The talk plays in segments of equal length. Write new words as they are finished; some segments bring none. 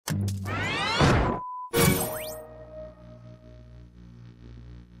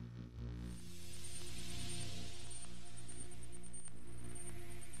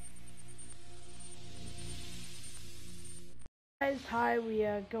is high, we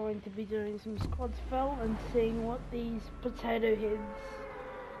are going to be doing some squad fill and seeing what these potato heads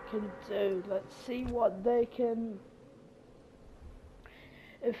can do. Let's see what they can,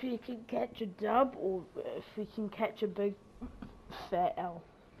 if you can catch a dub or if we can catch a big fat L.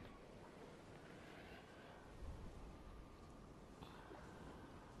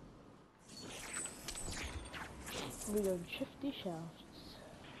 We got shifty shafts.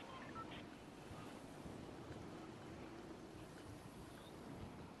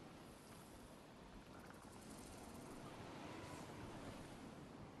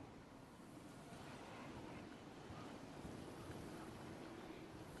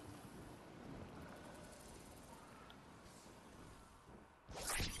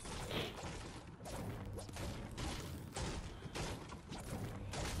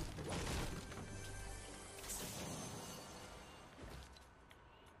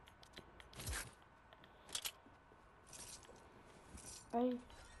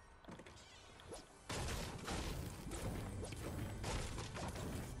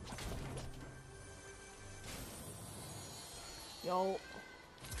 Yo.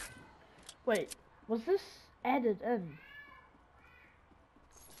 Wait, was this added in?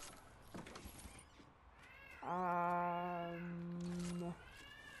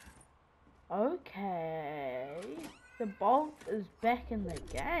 Okay. The bolt is back in the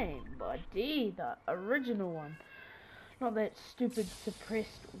game, buddy. The original one. Not that stupid, suppressed,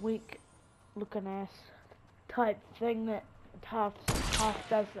 weak looking ass type thing that half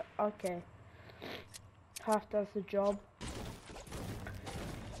does the, okay. Half does the job.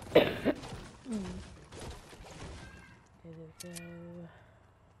 There we go.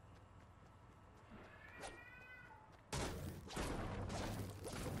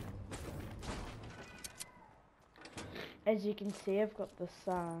 As you can see, I've got this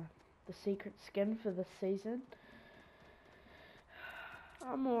the secret skin for this season.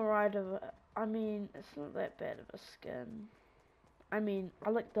 I'm alright of it. I mean, it's not that bad of a skin. I mean, I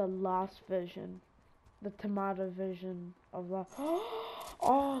like the last version, the tomato version of the.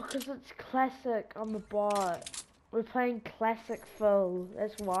 Oh, because it's classic on the bot. We're playing classic Phil.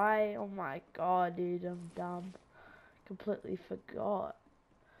 That's why. Oh my god, dude, I'm dumb. Completely forgot.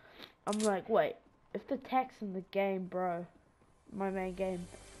 I'm like, wait, if the tech's in the game, bro, my main game,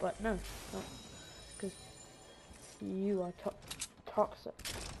 but no, not, because you are toxic.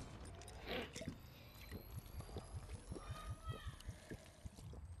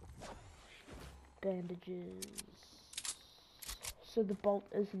 Bandages. So the bolt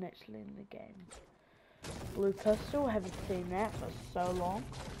isn't actually in the game. Blue pistol, haven't seen that for so long.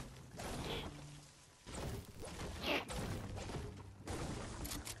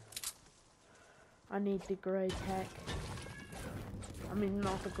 I need the grey tack. I mean,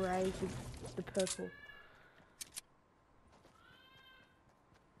 not the grey, the purple.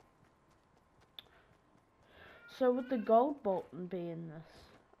 So would the gold bolt be in this?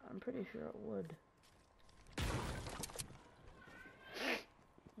 I'm pretty sure it would.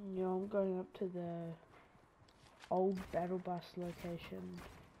 Yeah, I'm going up to the old battle bus location.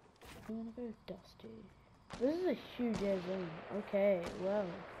 I'm gonna go Dusty. This is a huge air zone. Okay, well,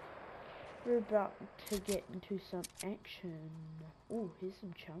 we're about to get into some action. Ooh, here's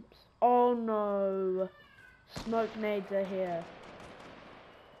some chumps. Oh no, smoke nades are here.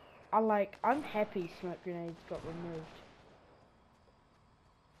 I'm happy smoke grenades got removed.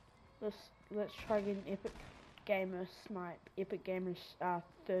 Let's try getting Epic Gamer snipe. Epic Gamer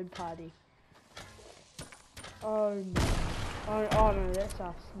third party. Oh no. Oh no, that's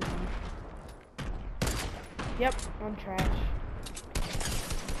us now. Yep, I'm trash.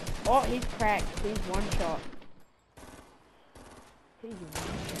 Oh, he's cracked. He's one shot. He's one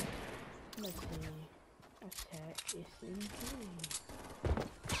shot. Let's see. Attack SMG.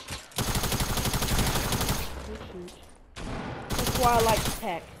 Oh shoot. That's why I like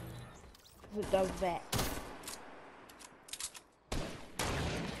attack. Because it does that.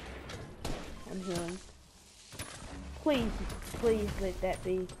 I'm healing. Please let that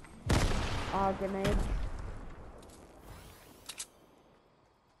be our grenade.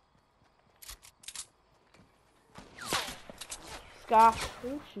 Scarf.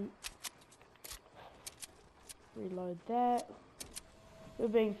 Oh shoot. Reload that. We're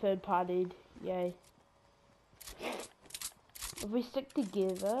being third partied. Yay. If we stick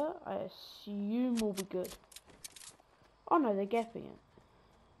together, I assume we'll be good. Oh no, they're gapping it.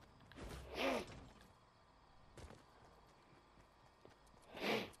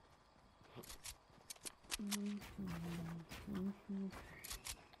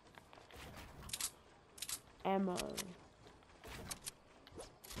 Ammo.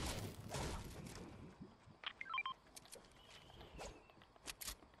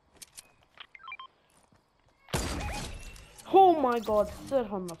 my god,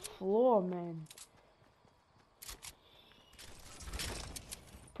 sit on the floor, man.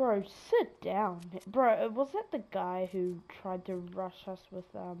 Bro, sit down. Bro, was that the guy who tried to rush us with,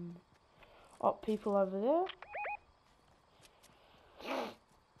 people over there?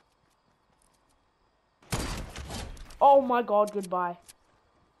 Oh my god, goodbye.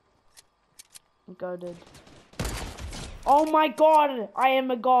 Goated. Oh my god, I am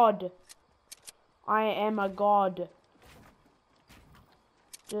a god. I am a god.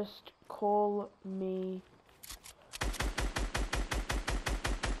 Just call me.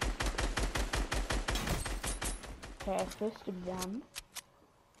 Okay, I fisted one.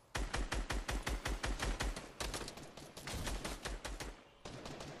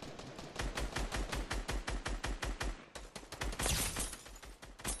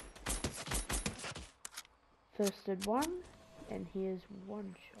 Fisted one, and here's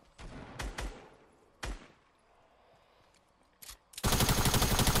one shot.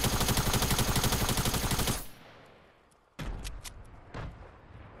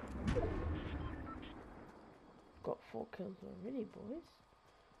 Got 4 kills already, boys.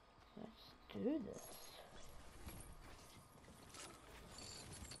 Let's do this.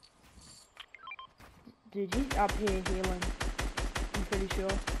 Dude, he's up here healing. I'm pretty sure.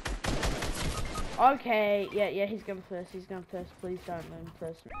 Okay, yeah, he's going first. He's going first. Please don't let him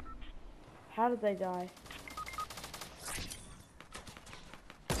first. How did they die?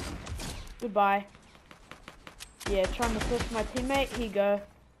 Goodbye. Yeah, trying to push my teammate. Here you go.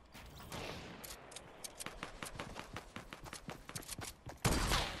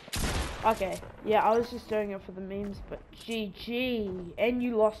 Okay, yeah, I was just doing it for the memes, but GG. And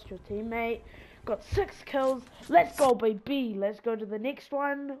you lost your teammate. Got 6 kills. Let's go, baby. Let's go to the next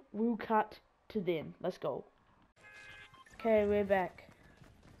one. We'll cut to them. Let's go. Okay, we're back.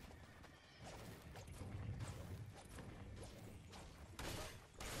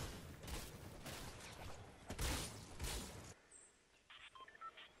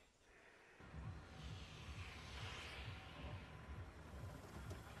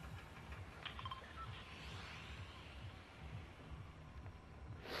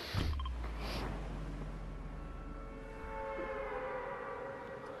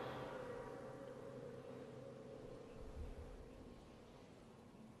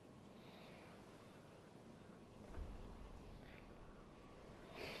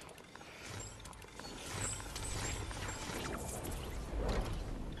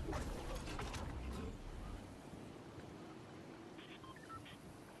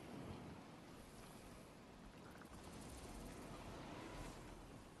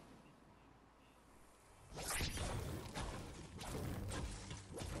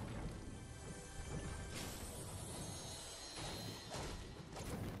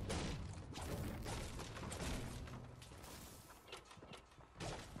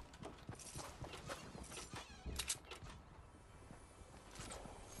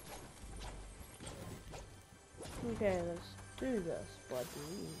 Okay, let's do this, buddy.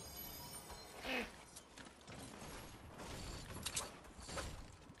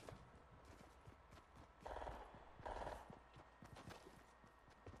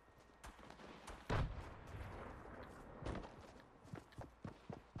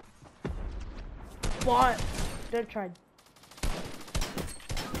 What? Don't try.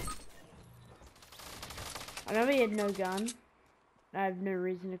 I know he had no gun. I have no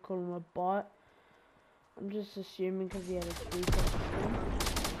reason to call him a bot. I'm just assuming because he had a 3-second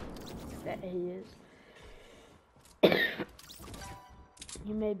that he is.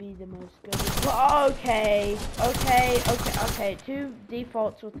 He may be the most good. Okay. 2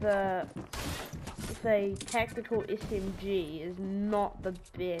 defaults with a tactical SMG is not the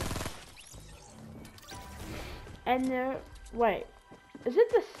best. And there, wait, is it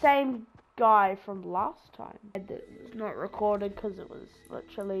the same guy from last time? It was not recorded because it was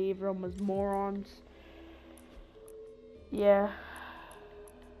literally everyone was morons. Yeah.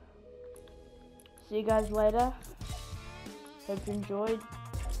 See you guys later. Hope you enjoyed.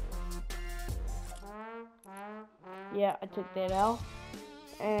 Yeah, I took that out.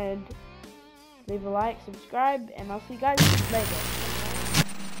 And leave a like, subscribe, and I'll see you guys later.